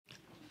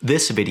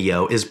This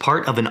video is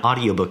part of an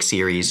audiobook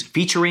series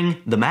featuring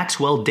the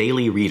Maxwell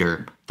Daily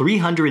Reader,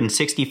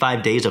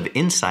 365 Days of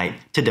Insight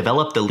to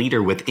Develop the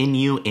Leader Within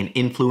You and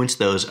Influence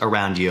Those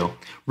Around You,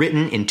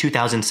 written in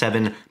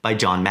 2007 by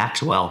John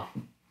Maxwell.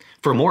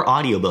 For more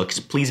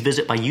audiobooks, please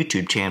visit my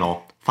YouTube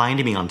channel,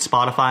 find me on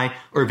Spotify,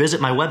 or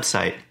visit my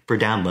website for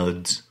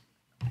downloads.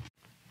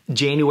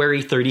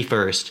 January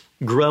 31st,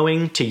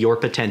 Growing to Your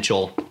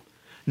Potential.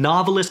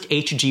 Novelist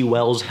H.G.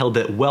 Wells held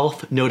that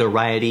wealth,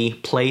 notoriety,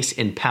 place,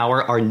 and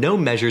power are no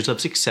measures of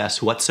success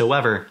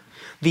whatsoever.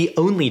 The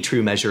only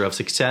true measure of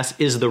success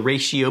is the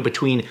ratio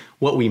between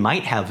what we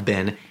might have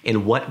been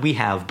and what we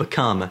have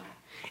become.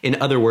 In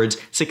other words,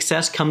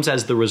 success comes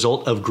as the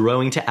result of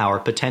growing to our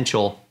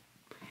potential.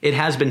 It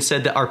has been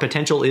said that our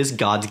potential is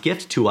God's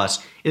gift to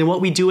us, and what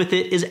we do with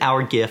it is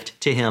our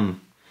gift to Him.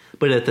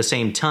 But at the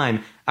same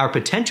time, our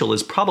potential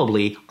is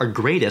probably our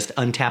greatest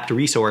untapped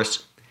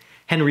resource.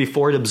 Henry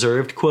Ford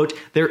observed, quote,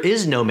 "There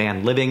is no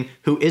man living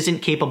who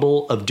isn't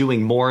capable of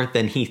doing more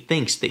than he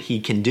thinks that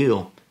he can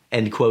do,"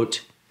 end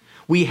quote.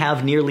 We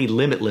have nearly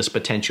limitless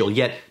potential,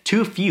 yet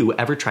too few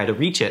ever try to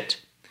reach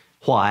it.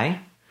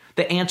 Why?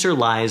 The answer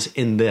lies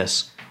in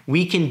this.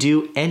 We can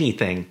do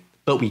anything,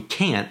 but we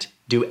can't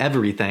do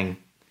everything.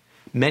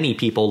 Many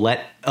people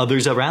let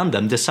others around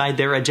them decide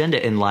their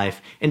agenda in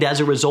life, and as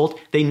a result,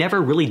 they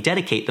never really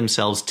dedicate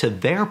themselves to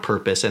their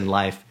purpose in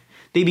life.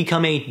 They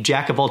become a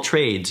jack of all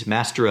trades,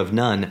 master of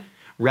none,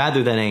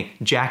 rather than a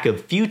jack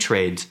of few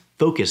trades,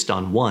 focused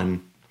on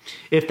one.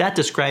 If that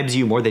describes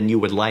you more than you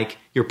would like,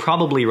 you're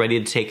probably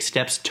ready to take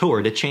steps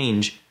toward a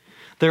change.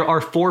 There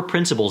are 4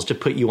 principles to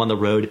put you on the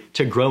road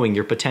to growing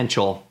your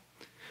potential.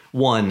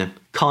 1.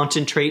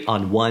 Concentrate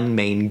on one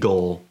main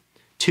goal.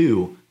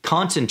 2.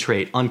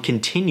 Concentrate on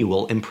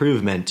continual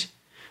improvement.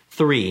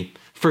 3.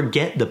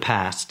 Forget the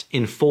past.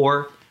 And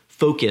 4.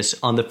 Focus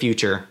on the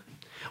future.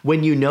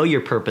 When you know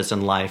your purpose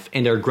in life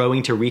and are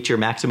growing to reach your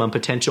maximum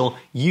potential,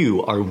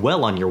 you are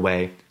well on your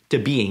way to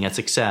being a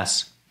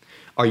success.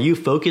 Are you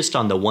focused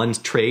on the one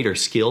trade or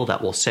skill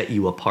that will set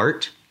you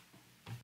apart?